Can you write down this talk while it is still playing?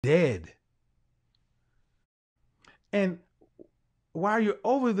dead. And while you're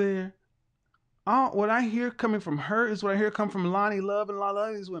over there, what I hear coming from her is what I hear come from Lonnie Love and a lot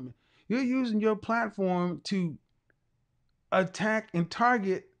of these women. You're using your platform to attack and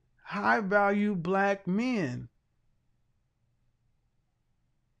target high value black men.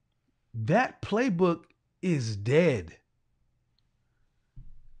 That playbook is dead.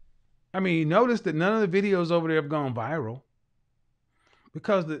 I mean, notice that none of the videos over there have gone viral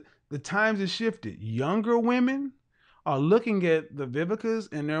because the times have shifted. Younger women are looking at the Vivicas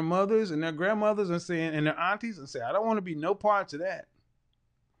and their mothers and their grandmothers and saying, and their aunties and say, I don't want to be no parts of that.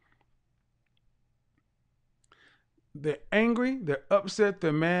 They're angry, they're upset,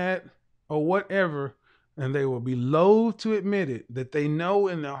 they're mad, or whatever, and they will be loath to admit it that they know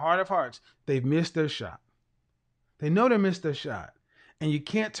in their heart of hearts they've missed their shot. They know they missed their shot, and you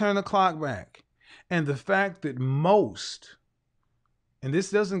can't turn the clock back. And the fact that most, and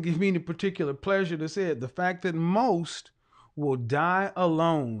this doesn't give me any particular pleasure to say it, the fact that most will die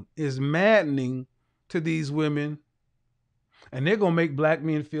alone is maddening to these women, and they're going to make black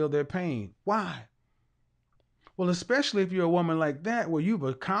men feel their pain. Why? Well, especially if you're a woman like that, where you've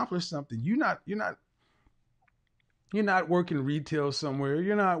accomplished something. You're not working retail somewhere.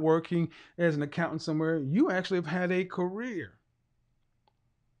 You're not working as an accountant somewhere. You actually have had a career.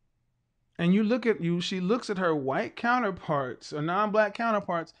 And you look at you, she looks at her white counterparts or non-black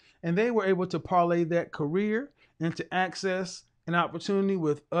counterparts, and they were able to parlay that career into access an opportunity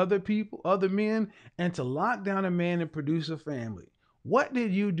with other people, other men, and to lock down a man and produce a family. What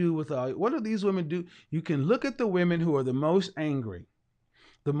did you do with all? What do these women do? You can look at the women who are the most angry,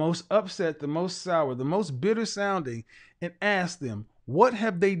 the most upset, the most sour, the most bitter sounding, and ask them, what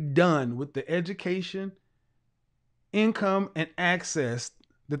have they done with the education, income, and access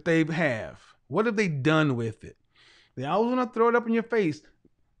that they have? What have they done with it? They always want to throw it up in your face,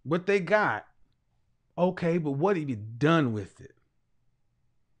 what they got. Okay, but what have you done with it?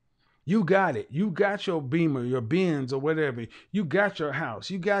 You got it. You got your Beamer, your Benz, or whatever. You got your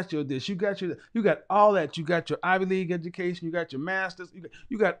house. You got your this. You got all that. You got your Ivy League education. You got your masters.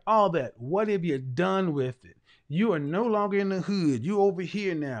 You got all that. What have you done with it? You are no longer in the hood. You over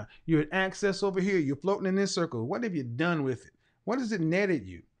here now. You're at access over here. You're floating in this circle. What have you done with it? What has it netted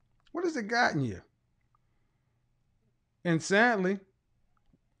you? What has it gotten you? And sadly,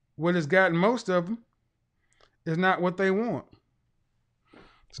 what has gotten most of them is not what they want.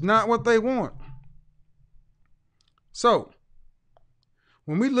 It's not what they want. So,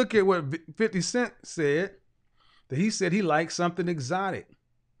 when we look at what 50 Cent said, that he said he likes something exotic.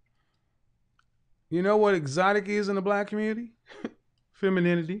 You know what exotic is in the black community?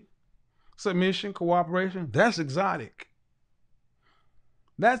 Femininity, submission, cooperation. That's exotic.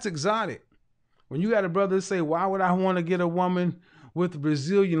 That's exotic. When you got a brother say, why would I want to get a woman with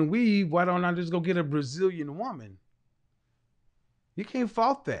Brazilian weave? Why don't I just go get a Brazilian woman? You can't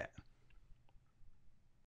fault that.